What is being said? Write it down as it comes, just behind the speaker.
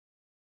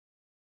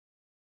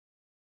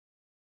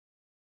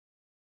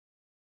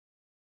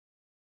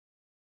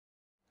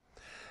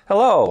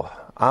Hello,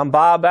 I'm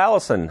Bob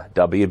Allison,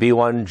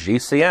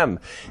 WB1GCM,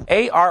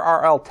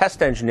 ARRL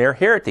test engineer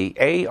here at the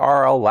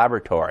ARRL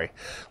laboratory.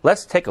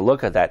 Let's take a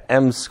look at that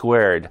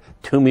M2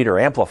 2-meter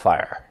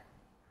amplifier.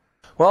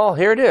 Well,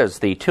 here it is,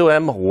 the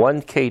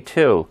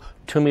 2M1K2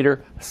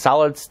 2-meter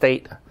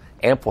solid-state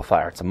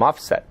amplifier. It's a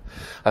MOSFET.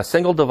 A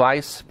single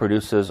device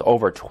produces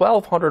over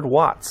 1,200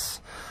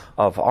 watts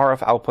of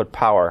RF output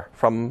power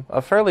from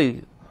a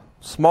fairly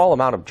small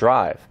amount of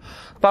drive.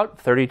 About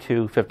 30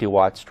 to 50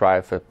 watts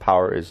drive of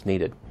power is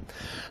needed.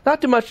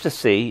 Not too much to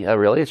see,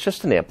 really. It's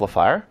just an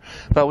amplifier.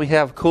 But we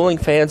have cooling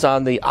fans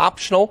on the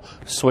optional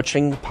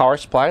switching power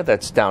supply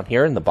that's down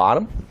here in the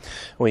bottom.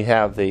 We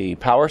have the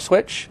power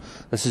switch.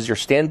 This is your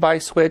standby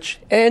switch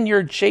and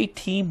your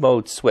JT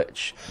mode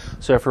switch.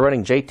 So if you're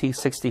running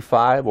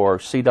JT65 or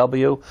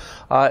CW,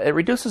 it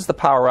reduces the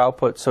power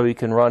output so you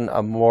can run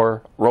a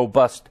more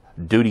robust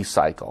duty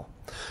cycle.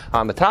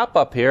 On the top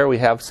up here, we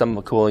have some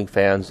cooling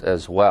fans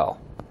as well.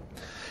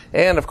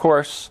 And of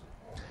course,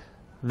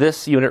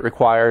 this unit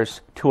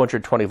requires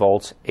 220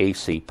 volts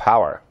AC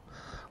power.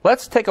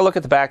 Let's take a look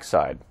at the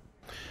backside.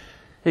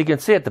 You can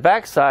see at the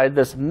backside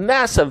this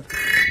massive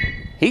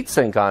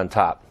heatsink on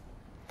top.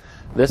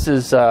 This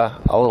is a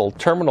little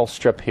terminal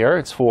strip here.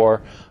 It's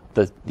for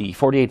the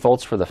 48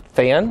 volts for the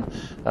fan.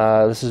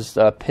 This is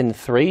pin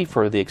 3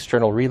 for the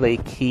external relay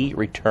key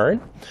return.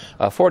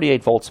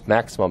 48 volts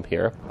maximum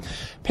here.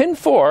 Pin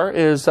 4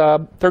 is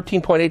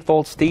 13.8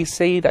 volts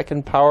DC that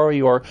can power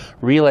your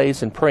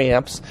relays and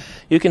preamps.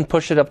 You can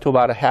push it up to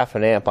about a half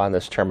an amp on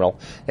this terminal.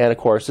 And of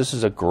course, this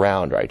is a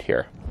ground right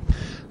here.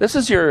 This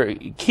is your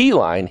key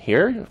line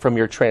here from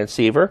your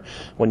transceiver.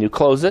 When you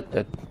close it,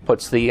 it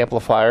puts the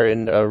amplifier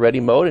in ready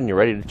mode and you're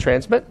ready to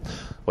transmit.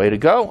 Way to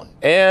go.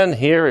 And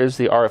here is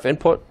the RF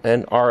input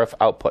and RF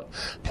output.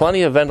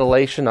 Plenty of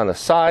ventilation on the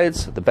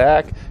sides, the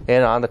back,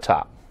 and on the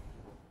top.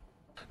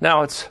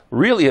 Now, it's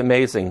really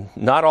amazing.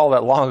 Not all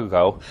that long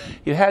ago,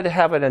 you had to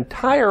have an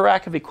entire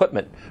rack of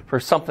equipment for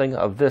something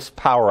of this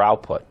power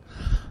output.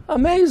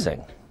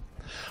 Amazing.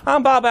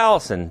 I'm Bob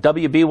Allison,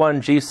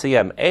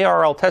 WB1GCM,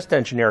 ARRL test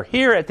engineer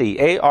here at the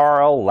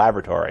ARRL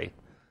laboratory.